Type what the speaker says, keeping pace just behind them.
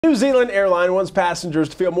New Zealand airline wants passengers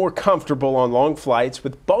to feel more comfortable on long flights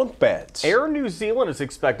with bunk beds. Air New Zealand is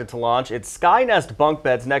expected to launch its SkyNest bunk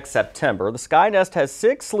beds next September. The SkyNest has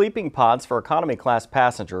 6 sleeping pods for economy class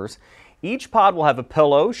passengers. Each pod will have a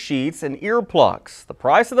pillow, sheets, and earplugs. The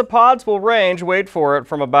price of the pods will range, wait for it,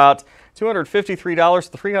 from about $253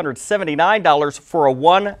 to $379 for a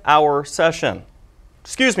 1-hour session.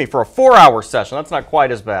 Excuse me, for a 4-hour session. That's not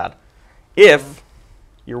quite as bad. If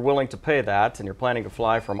you're willing to pay that and you're planning to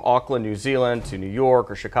fly from Auckland, New Zealand to New York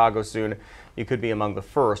or Chicago soon, you could be among the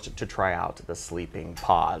first to try out the sleeping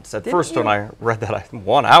pods. At first, when I read that,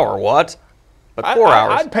 1 hour, what? But 4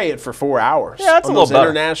 hours. I'd pay it for 4 hours. Yeah, that's a little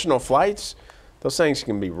better. International flights, those things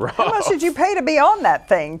can be rough. How much did you pay to be on that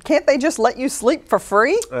thing? Can't they just let you sleep for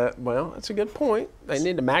free? Well, that's a good point. They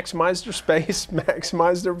need to maximize their space,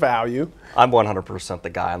 maximize their value. I'm 100% the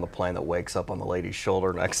guy on the plane that wakes up on the lady's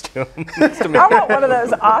shoulder next to him. I want one of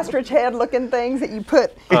those ostrich head looking things that you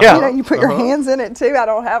put, you put your hands in it too. I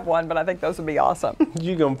don't have one, but I think those would be awesome.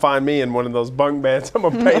 You're going to find me in one of those bunk beds. I'm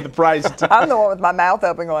going to pay the price. I'm the one with my mouth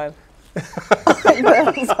open going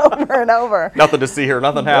over and over. Nothing to see here,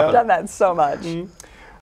 nothing happened. I've done that so much.